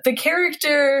 the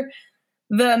character,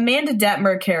 the Amanda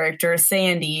Detmer character,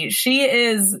 Sandy, she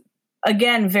is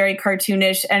again very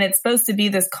cartoonish, and it's supposed to be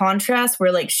this contrast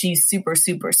where like she's super,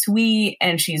 super sweet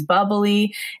and she's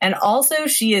bubbly, and also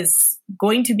she is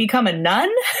going to become a nun.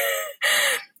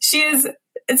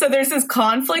 So there's this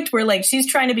conflict where like she's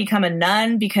trying to become a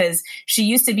nun because she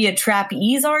used to be a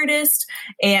trapeze artist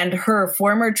and her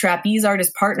former trapeze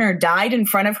artist partner died in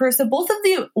front of her. So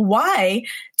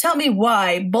tell me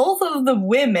why both of the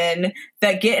women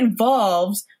that get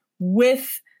involved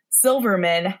with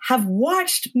Silverman have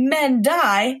watched men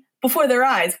die before their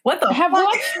eyes. What the have fuck?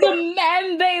 watched the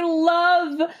men they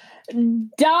love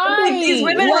died. Like, these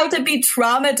women have to be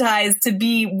traumatized to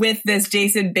be with this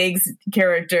Jason Biggs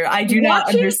character. I do not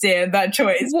understand that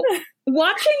choice.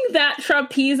 Watching that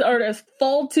trapeze artist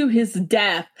fall to his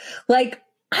death, like,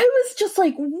 I was just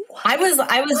like, what? I was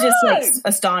just like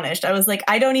astonished. I was like,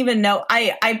 I don't even know.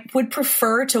 I would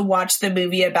prefer to watch the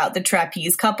movie about the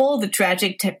trapeze couple, the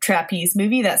tragic trapeze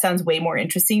movie. That sounds way more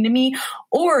interesting to me.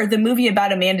 Or the movie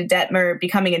about Amanda Detmer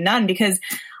becoming a nun, because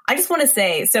I just want to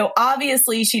say, so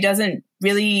obviously she doesn't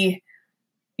really,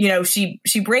 you know, she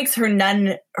breaks her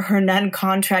nun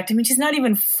contract. I mean, she's not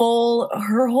even full.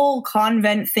 Her whole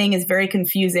convent thing is very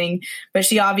confusing, but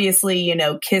she obviously, you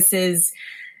know, kisses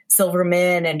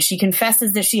Silverman and she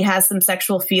confesses that she has some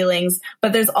sexual feelings,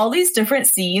 but there's all these different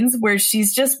scenes where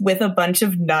she's just with a bunch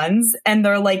of nuns and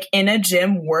they're like in a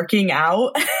gym working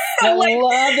out. I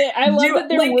love it. I love that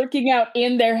they're like, working out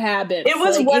in their habits. It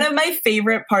was like, one of my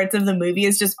favorite parts of the movie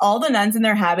is just all the nuns in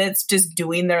their habits just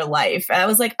doing their life. And I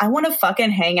was like, I want to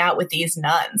fucking hang out with these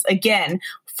nuns. Again,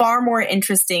 far more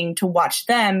interesting to watch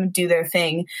them do their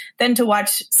thing than to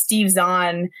watch Steve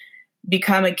Zahn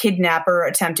become a kidnapper,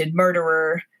 attempted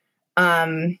murderer.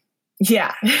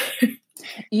 Yeah.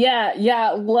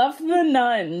 Yeah. Love the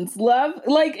nuns.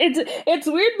 Like, it's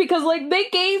weird because like they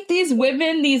gave these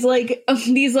women these wild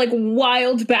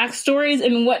backstories,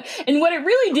 and what it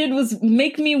really did was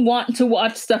make me want to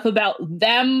watch stuff about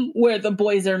them where the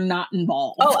boys are not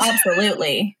involved. Oh,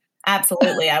 absolutely.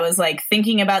 Absolutely. I was like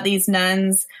thinking about these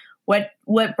nuns, what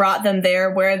brought them there,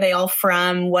 where are they all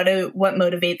from, what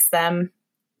motivates them.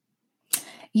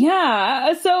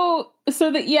 Yeah, so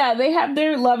that, yeah, they have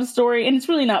their love story, and it's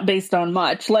really not based on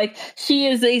much. Like, she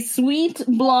is a sweet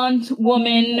blonde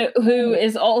woman who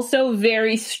is also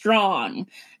very strong.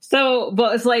 So,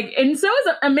 but it's like, and so is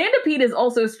Amanda Peet is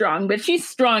also strong, but she's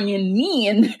strong and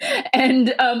mean,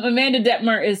 and Amanda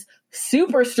Detmer is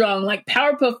super strong, like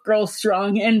Powerpuff Girls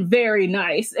strong and very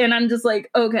nice. And I'm just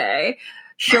like, okay,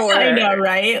 sure. I know,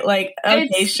 right? Like,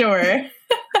 okay, sure.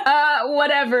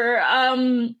 Whatever.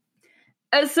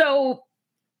 So,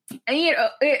 you know,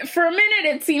 for a minute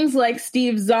it seems like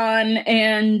Steve Zahn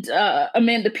and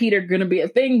Amanda Peet are going to be a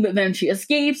thing, but then she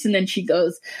escapes, and then she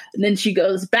goes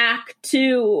back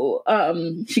to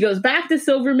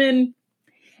Silverman,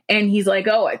 and he's like,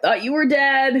 "Oh, I thought you were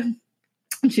dead."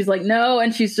 And she's like, "No,"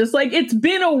 and she's just like, "It's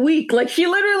been a week." Like, she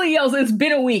literally yells, "It's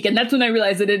been a week," and that's when I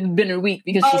realized it had been a week,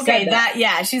 because she said that.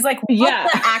 Yeah, she's like,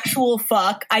 "What the actual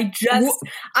fuck?" I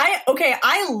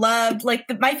loved, like,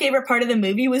 my favorite part of the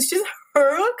movie was just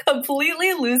her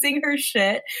completely losing her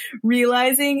shit,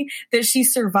 realizing that she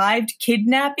survived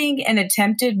kidnapping and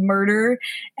attempted murder,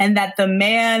 and that the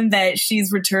man that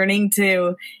she's returning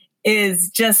to is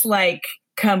just like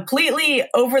completely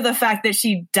over the fact that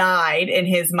she died in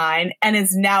his mind and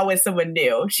is now with someone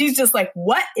new. She's just like,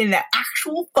 what in the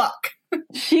actual fuck?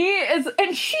 She is,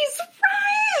 and she's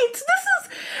right.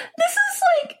 This is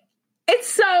like, it's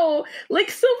so, like,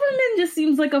 Silverman just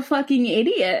seems like a fucking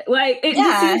idiot. Like, it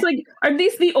just seems like, are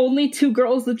these the only two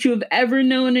girls that you have ever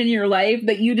known in your life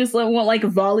that you just want, like,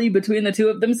 volley between the two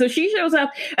of them? So she shows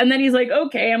up, and then he's like,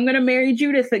 okay, I'm gonna marry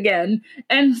Judith again.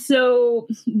 And so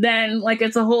then, like,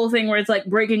 it's a whole thing where it's, like,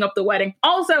 breaking up the wedding.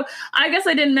 Also, I guess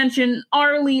I didn't mention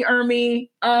R. Lee Ermey,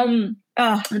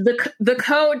 the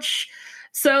coach.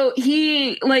 So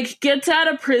he, like, gets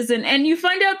out of prison, and you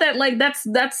find out that, like,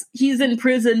 that's he's in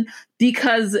prison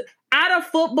because at a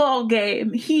football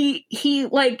game he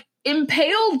like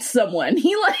impaled someone.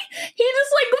 He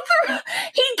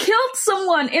killed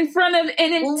someone in front of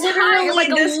an entire, like,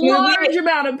 a large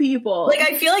amount of people. Like,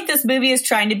 I feel like this movie is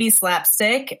trying to be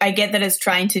slapstick. I get that it's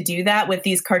trying to do that with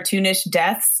these cartoonish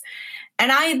deaths,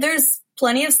 and there's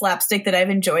plenty of slapstick that I've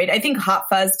enjoyed. I think Hot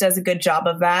Fuzz does a good job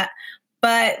of that.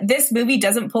 But this movie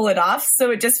doesn't pull it off, so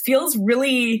it just feels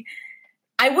really,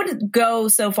 I wouldn't go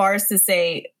so far as to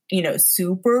say, you know,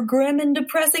 super grim and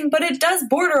depressing, but it does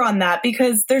border on that,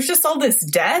 because there's just all this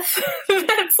death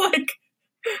that's like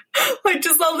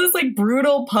just all this, like,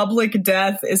 brutal public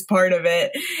death is part of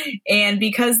it. And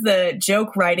because the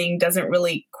joke writing doesn't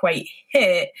really quite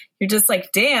hit, you're just like,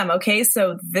 damn, okay,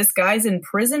 so this guy's in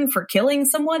prison for killing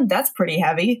someone? That's pretty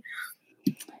heavy.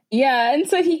 Yeah, and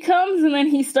so he comes, and then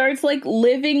he starts, like,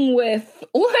 living with,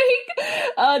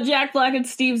 like, Jack Black and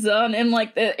Steve Zahn, and,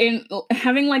 like,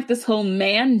 having, like, this whole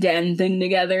man den thing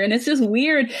together, and it's just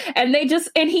weird. And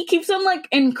he keeps on, like,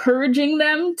 encouraging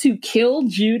them to kill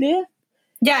Judith.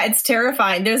 Yeah, it's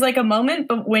terrifying. There's, like, a moment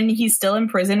but when he's still in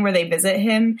prison where they visit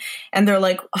him, and they're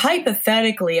like,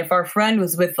 hypothetically, if our friend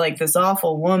was with, like, this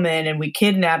awful woman and we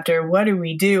kidnapped her, what do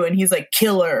we do? And he's like,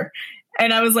 kill her.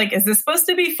 And I was like, is this supposed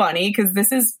to be funny? Because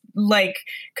this is, like,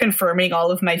 confirming all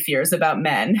of my fears about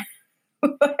men.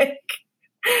 Like,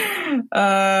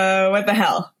 what the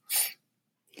hell?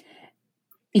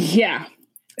 Yeah.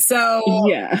 So,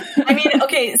 yeah. I mean,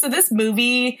 okay, so this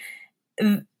movie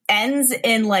ends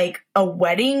in like a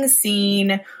wedding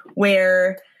scene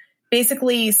where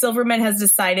basically Silverman has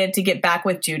decided to get back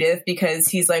with Judith because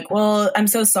he's like, well, I'm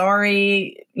so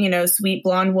sorry, you know, sweet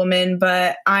blonde woman,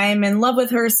 but I'm in love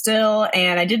with her still,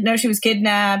 and I didn't know she was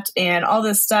kidnapped and all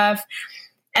this stuff.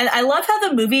 And I love how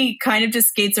the movie kind of just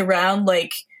skates around,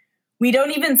 like, we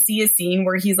don't even see a scene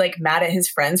where he's like mad at his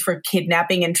friends for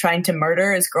kidnapping and trying to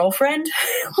murder his girlfriend.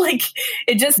 Like,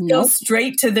 it just goes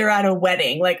straight to they're at a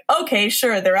wedding. Like, okay,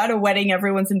 sure, they're at a wedding,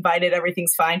 everyone's invited,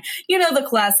 everything's fine. You know, the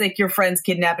classic, your friends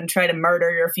kidnap and try to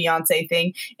murder your fiance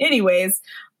thing. Anyways,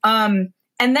 and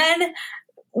then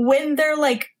when they're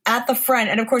like at the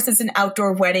front, and of course it's an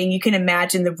outdoor wedding, you can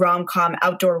imagine the rom-com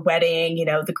outdoor wedding, you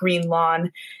know, the green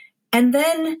lawn. And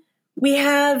then we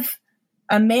have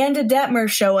Amanda Detmer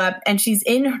show up, and she's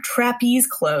in trapeze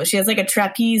clothes. She has like a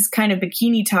trapeze kind of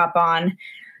bikini top on.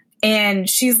 And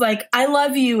she's like, I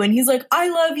love you. And he's like, I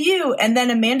love you. And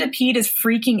then Amanda Peet is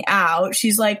freaking out.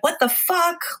 She's like, what the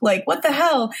fuck? Like, what the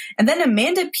hell? And then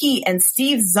Amanda Peet and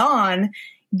Steve Zahn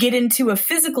get into a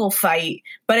physical fight,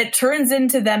 but it turns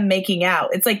into them making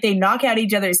out. It's like they knock out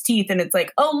each other's teeth, and it's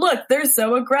like, oh, look, they're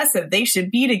so aggressive. They should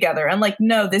be together. I'm like,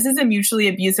 no, this is a mutually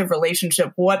abusive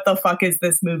relationship. What the fuck is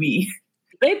this movie?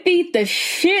 They beat the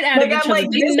shit out of each other.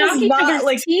 They knock each other's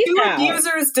like, teeth two out.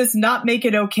 abusers does not make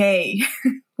it okay.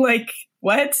 Like,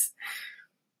 what?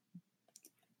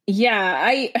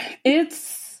 Yeah,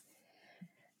 it's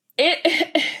bad.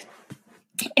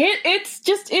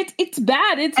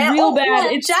 It's real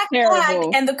bad. It's Jack terrible.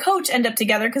 Black and the coach end up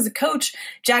together because the coach,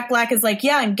 Jack Black, is like,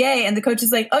 yeah, I'm gay. And the coach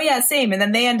is like, oh, yeah, same. And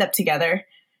then they end up together.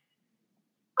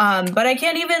 But I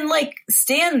can't even like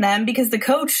stand them because the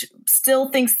coach still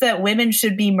thinks that women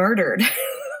should be murdered.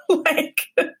 Like,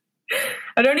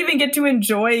 I don't even get to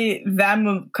enjoy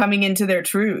them coming into their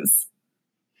truths.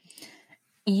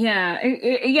 Yeah,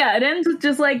 it ends with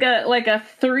just like a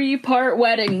 3-part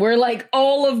wedding where like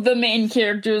all of the main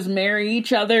characters marry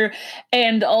each other,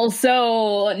 and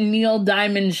also Neil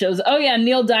Diamond shows. Oh yeah,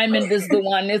 Neil Diamond is the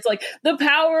one. It's like the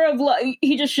power of love.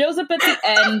 He just shows up at the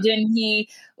end, and he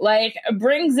like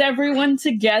brings everyone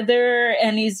together,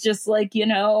 and he's just like, you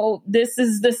know, this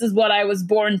is what I was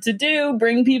born to do: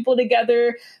 bring people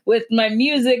together with my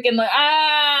music, and like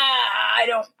I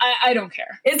don't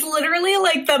care. It's literally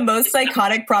like the most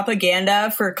psychotic propaganda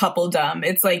for coupledom.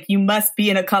 It's like, you must be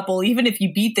in a couple even if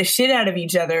you beat the shit out of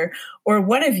each other, or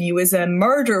one of you is a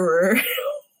murderer.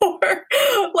 Or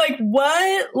like,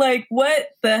 what? Like, what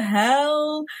the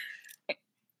hell?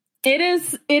 It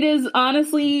is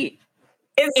honestly,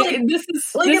 it's like,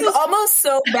 it's almost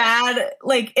so bad.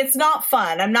 Like, it's not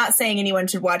fun. I'm not saying anyone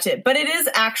should watch it, but it is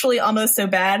actually almost so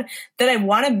bad that I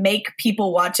want to make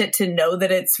people watch it to know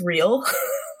that it's real.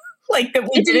 Like, that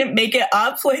we didn't make it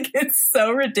up. Like, it's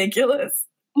so ridiculous.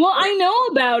 Well, I know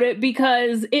about it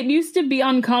because it used to be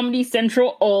on Comedy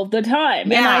Central all the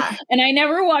time. Yeah. And I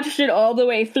never watched it all the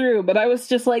way through, but I was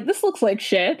just like, this looks like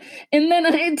shit. And then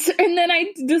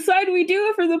I decide we do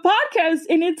it for the podcast,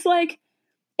 and it's like,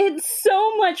 it's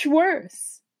so much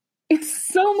worse. It's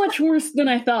so much worse than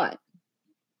I thought.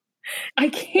 I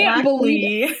can't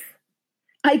believe it.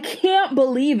 I can't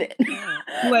believe it.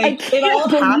 Like, it all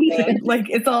happened. Like,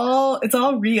 it's all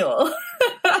real.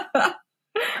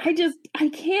 I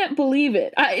can't believe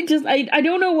it. I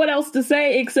don't know what else to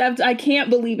say except I can't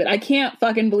believe it. I can't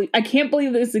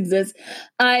believe this exists.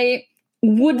 I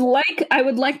would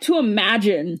like to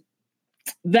imagine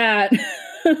that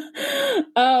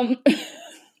I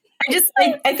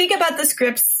think about the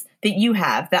scripts that you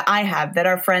have, that I have, that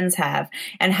our friends have,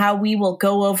 and how we will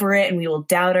go over it and we will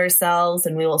doubt ourselves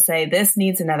and we will say, this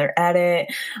needs another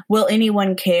edit. Will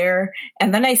anyone care?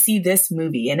 And then I see this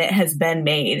movie and it has been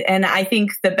made. And I think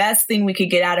the best thing we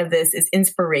could get out of this is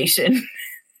inspiration.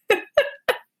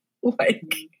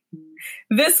 Like,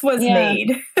 this was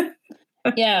made.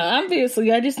 Yeah,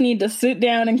 obviously I just need to sit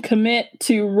down and commit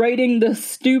to writing the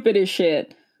stupidest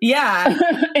shit. Yeah.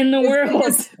 In the world.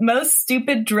 This most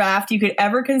stupid draft you could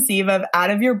ever conceive of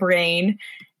out of your brain,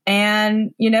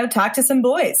 and, you know, talk to some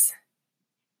boys.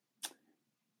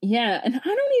 Yeah, and I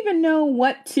don't even know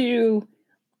what to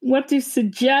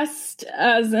suggest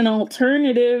as an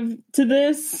alternative to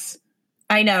this.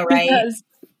 I know, right?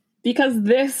 Because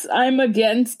this, I'm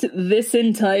against this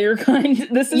entire kind.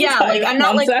 Yeah, like, I'm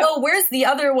not concept. Like, oh, where's the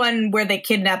other one where they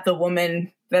kidnap the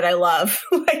woman that I love?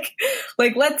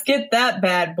 like, let's get that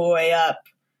bad boy up.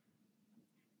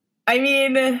 I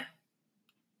mean,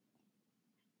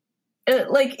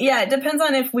 it depends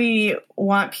on if we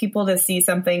want people to see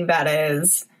something that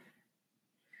is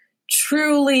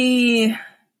truly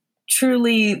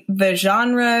the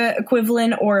genre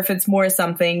equivalent, or if it's more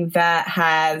something that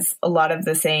has a lot of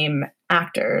the same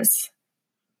actors.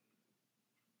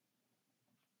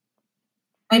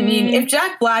 I mean, if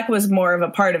Jack Black was more of a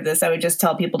part of this, I would just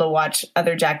tell people to watch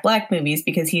other Jack Black movies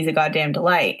because he's a goddamn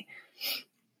delight.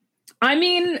 I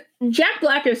mean, Jack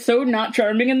Black is so not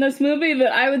charming in this movie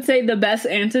that I would say the best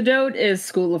antidote is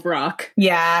School of Rock.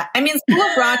 Yeah. I mean, School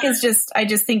of Rock is just, I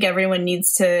just think everyone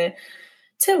needs to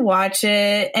watch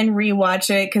it and rewatch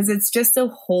it because it's just so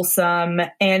wholesome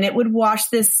and it would wash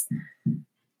this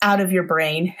out of your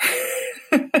brain.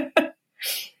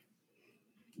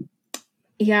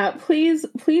 Yeah, please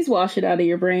wash it out of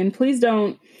your brain. Please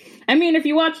don't. I mean, if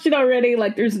you watched it already,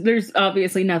 like there's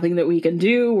obviously nothing that we can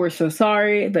do. We're so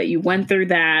sorry that you went through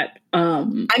that. I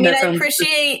mean, I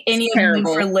appreciate any of you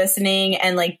for listening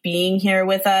and like being here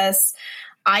with us.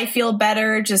 I feel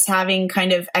better just having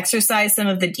kind of exercised some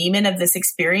of the demon of this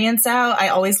experience out. I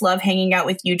always love hanging out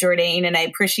with you, Jordan, and I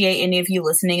appreciate any of you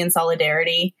listening in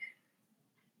solidarity.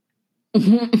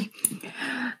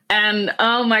 And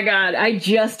oh my God, I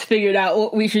just figured out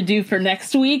what we should do for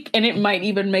next week, and it might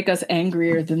even make us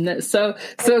angrier than this. So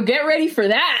get ready for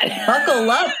that. Buckle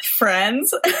up,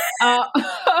 friends.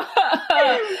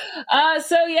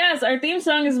 So yes, our theme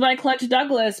song is by Clutch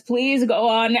Douglas. Please go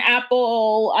on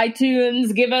Apple,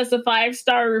 iTunes, give us a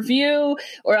 5-star review,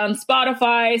 or on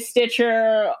Spotify,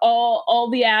 Stitcher, all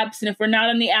the apps. And if we're not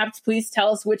on the apps, please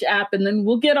tell us which app, and then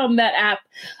we'll get on that app.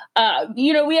 We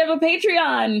have a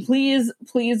Patreon. Please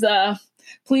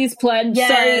pledge. Yes.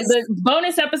 Sorry, the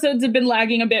bonus episodes have been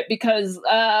lagging a bit because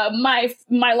my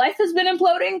life has been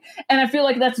imploding, and I feel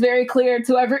like that's very clear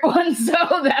to everyone. So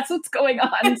that's what's going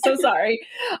on. So sorry.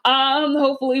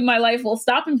 Hopefully my life will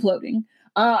stop imploding.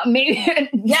 Maybe.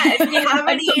 Yeah, if you have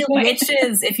any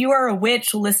witches, if you are a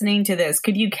witch listening to this,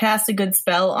 could you cast a good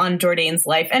spell on Jordan's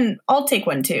life? And I'll take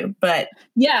one too, but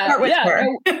start with her.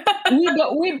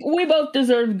 we both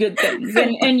deserve good things,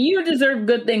 and you deserve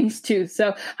good things too.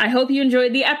 So I hope you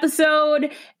enjoyed the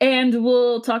episode, and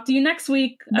we'll talk to you next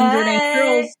week. Bye. I'm Jordan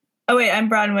Girls. Oh wait, I'm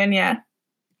Bronwyn, yeah.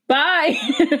 Bye.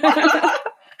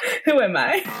 Who am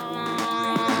I?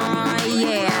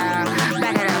 Yeah,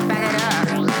 back it up.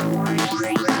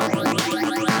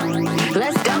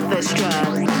 Let's dump this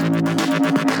truck.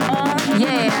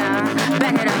 Yeah.